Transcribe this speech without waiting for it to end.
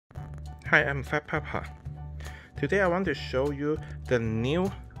Hi, I'm Fat Papa. Today I want to show you the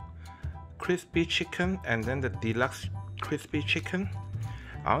new crispy chicken and then the deluxe crispy chicken.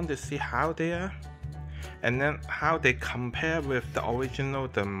 I want to see how they are and then how they compare with the original,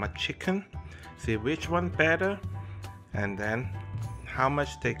 the McChicken. See which one better and then how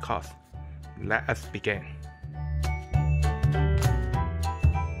much they cost. Let us begin.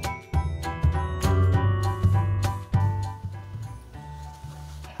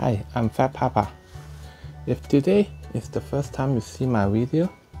 Hi, I'm Fat Papa. If today is the first time you see my video,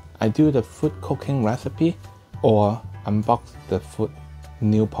 I do the food cooking recipe or unbox the food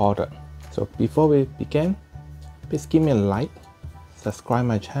new product. So before we begin, please give me a like, subscribe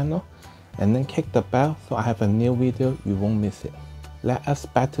my channel, and then click the bell so I have a new video, you won't miss it. Let us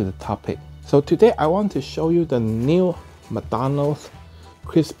back to the topic. So today I want to show you the new McDonald's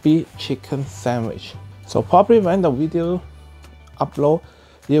crispy chicken sandwich. So probably when the video upload,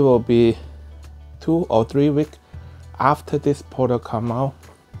 it will be 2 or 3 weeks after this product come out.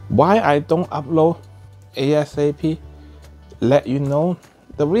 Why I don't upload ASAP, let you know.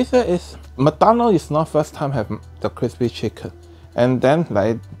 The reason is McDonald's is not first time have the crispy chicken, and then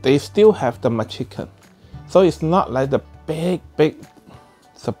like they still have the McChicken. So it's not like the big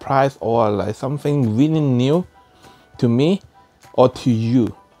surprise or like something really new to me or to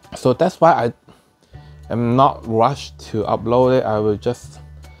you. So that's why I am not rushed to upload it. I will just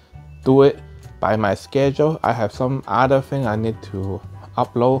do it by my schedule. I have some other thing I need to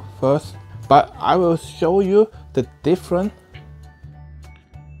upload first, but I will show you the different.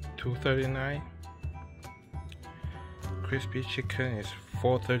 $2.39 crispy chicken is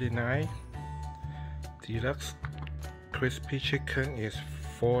 $4.39. Deluxe crispy chicken is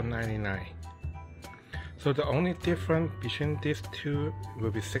 $4.99. So the only difference between these two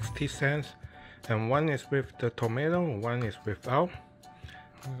will be 60 cents, and one is with the tomato, one is without.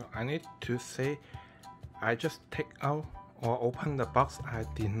 I need to say I just take out or open the box. I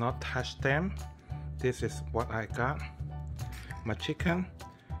did not touch them. This is what I got. McChicken,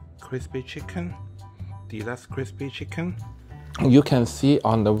 crispy chicken, deluxe crispy chicken. You can see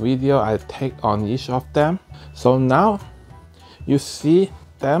on the video I take on each of them. So now you see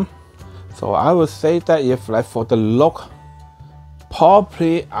them. So I will say that if like for the look,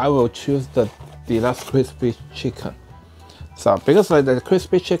 probably I will choose the deluxe crispy chicken. So because like the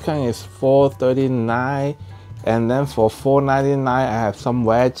crispy chicken is $4.39, and then for $4.99 I have some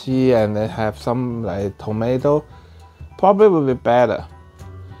veggie and I have some like tomato, probably will be better.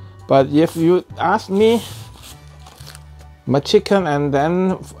 But if you ask me, McChicken and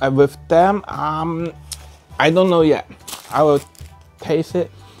then with them, I don't know yet. I will taste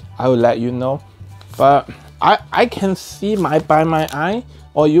it. I will let you know. But I can see by my eye,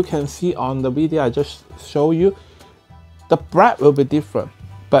 or you can see on the video I just show you. The bread will be different,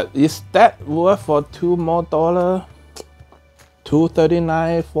 but is that worth for $2 more? $2.39,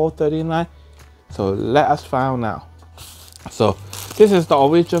 $4.39? So let us find out. So this is the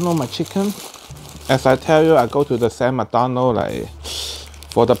original McChicken. As I tell you, I go to the same McDonald's like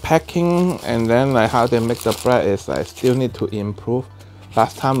for the packing, and then like how they make the bread is I still need to improve.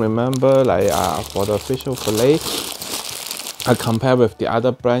 Last time remember like for the official fillet, I compare with the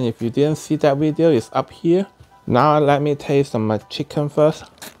other brand. If you didn't see that video, it's up here. Now let me taste the McChicken first.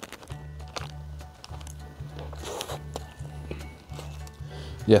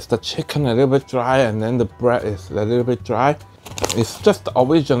 Yes, the chicken a little bit dry, and then the bread is a little bit dry. It's just the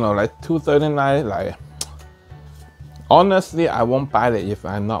original, like $2.39. Like honestly, I won't buy it if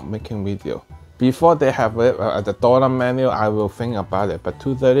I'm not making video. Before they have it at the dollar menu, I will think about it. But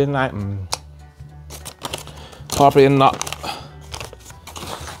 $2.39, probably not.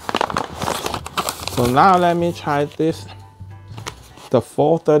 So now let me try this. The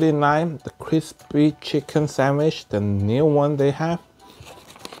 $4.39, the crispy chicken sandwich, the new one they have.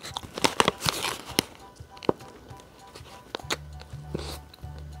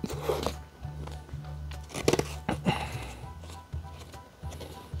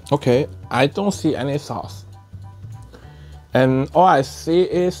 Okay, I don't see any sauce. And all I see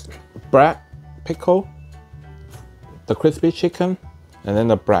is bread, pickle, the crispy chicken, and then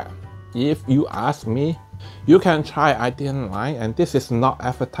the bread. If you ask me, you can try. I didn't like, and this is not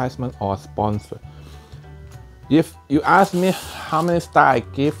advertisement or sponsor. If you ask me how many stars I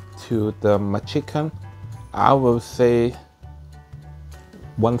give to the McChicken, I will say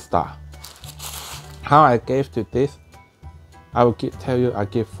 1 star. How I gave to this, I will tell you I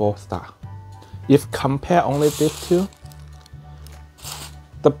give 4 stars. If compare only these two,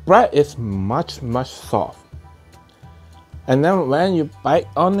 the bread is much soft, and then when you bite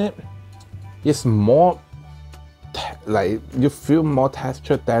on it, it's more like you feel more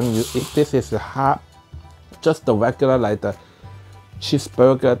texture than you. If this is hard, just the regular like the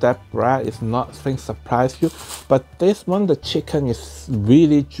cheeseburger, that bread is not thing surprise you. But this one, the chicken is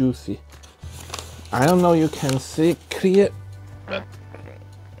really juicy. I don't know you can see clear.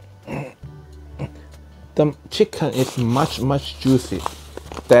 The chicken is much juicy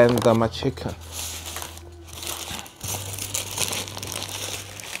than the McChicken.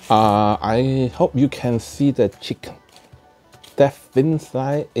 I hope you can see the chicken. That thin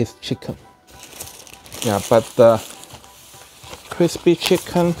side is chicken. Yeah, but the crispy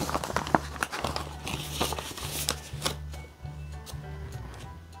chicken,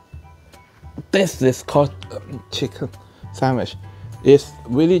 this is called chicken sandwich. It's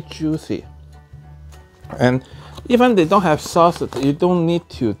really juicy. And even they don't have sauce, you don't need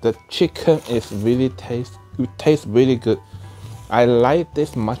to. The chicken is really tastes really good. I like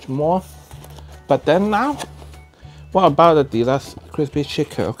this much more. But then now, what about the Deluxe crispy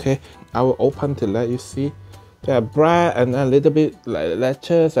chicken? Okay, I will open to let you see. There are bread and a little bit like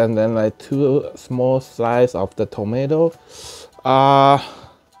lettuce and then like 2 small slices of the tomato.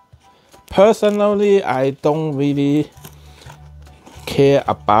 Personally, I don't really care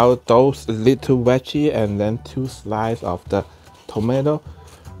about those little veggie and then 2 slices of the tomato.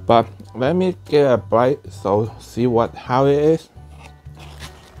 But let me get a bite so see how it is.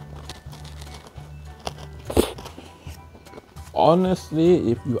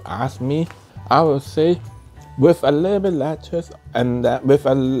 Honestly, if you ask me, I would say with a little bit lettuce and with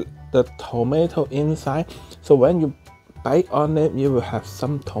the tomato inside. So when you bite on it, you will have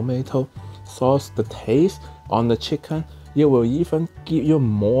some tomato sauce, the taste on the chicken. It will even give you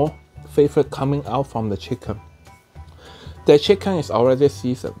more flavor coming out from the chicken. The chicken is already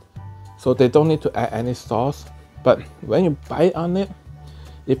seasoned, so they don't need to add any sauce. But when you bite on it,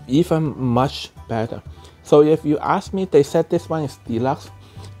 it's even much better. So if you ask me, they said this one is Deluxe.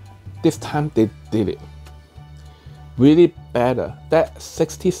 This time they did it really better. That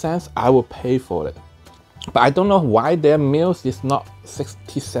 60 cents, I will pay for it. But I don't know why their meals is not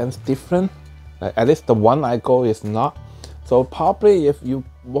 60 cents different. Like, at least the one I go is not. So probably if you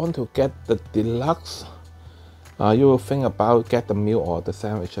want to get the Deluxe, you will think about get the meal or the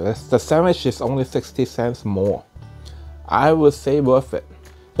sandwich. The sandwich is only 60 cents more. I would say worth it.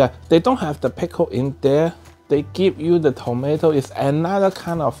 Yeah, they don't have the pickle in there. They give you the tomato. It's another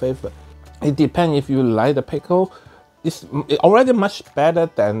kind of flavor. It depends if you like the pickle. It's already much better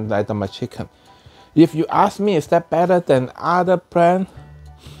than like the McChicken. If you ask me, is that better than other brand?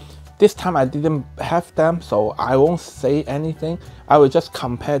 This time I didn't have them, so I won't say anything. I will just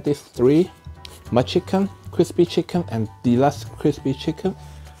compare these 3, McChicken, crispy chicken, and Deluxe crispy chicken.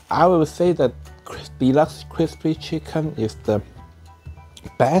 I will say that Deluxe crispy chicken is the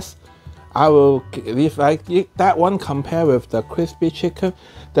best. I will, if I give that one compare with the crispy chicken,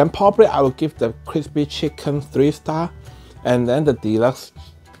 then probably I will give the crispy chicken 3 stars, and then the Deluxe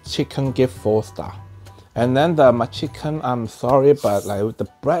chicken give 4 stars. And then the McChicken, I'm sorry, but like the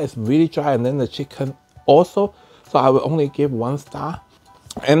bread is really dry, and then the chicken also, so I will only give 1 star.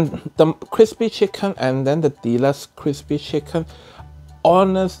 And the crispy chicken and then the Deluxe crispy chicken,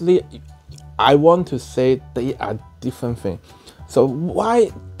 honestly, I want to say they are different things. So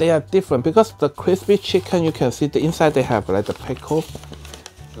why they are different? Because the crispy chicken, you can see the inside they have like the pickle.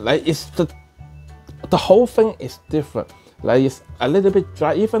 Like it's the whole thing is different. Like it's a little bit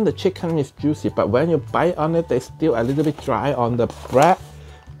dry. Even the chicken is juicy, but when you bite on it, they still a little bit dry on the bread.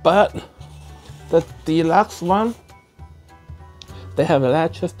 But the Deluxe one, they have the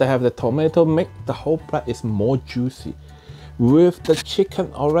lettuce, they have the tomato, make the whole bread is more juicy. With the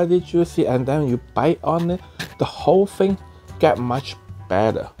chicken already juicy, and then you bite on it, the whole thing get much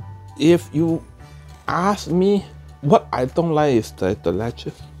better. If you ask me, what I don't like is the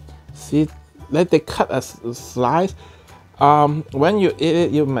lettuce. See, like they cut a slice. When you eat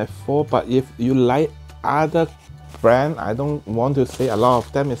it, you might fall. But if you like other brand, I don't want to say a lot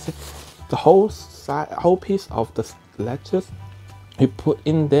of them. You see, the whole piece of the lettuce you put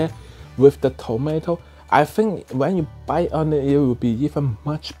in there with the tomato. I think when you bite on it, it will be even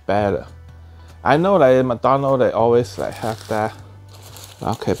much better. I know like McDonald's, they always like have that.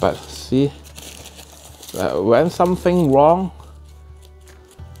 Okay, but see, when something wrong,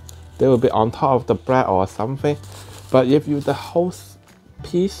 they will be on top of the bread or something. But if you the whole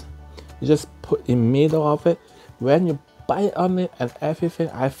piece, you just put in middle of it. When you bite on it and everything,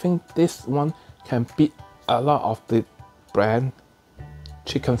 I think this one can beat a lot of the brand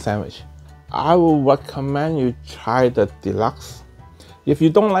chicken sandwich. I will recommend you try the Deluxe. If you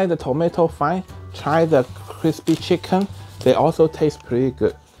don't like the tomato, fine. Try the crispy chicken. They also taste pretty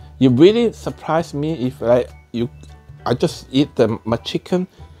good. It really surprised me if like you I just eat the McChicken,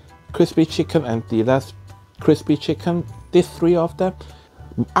 crispy chicken, and Deluxe crispy chicken. These three of them.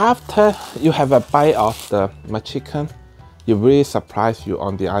 After you have a bite of the McChicken, you really surprise you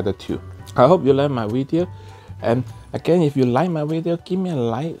on the other two. I hope you like my video, and again, if you like my video, give me a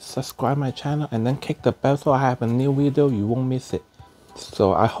like, subscribe my channel, and then click the bell so I have a new video, you won't miss it.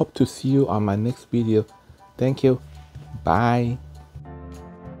 So I hope to see you on my next video. Thank you. Bye.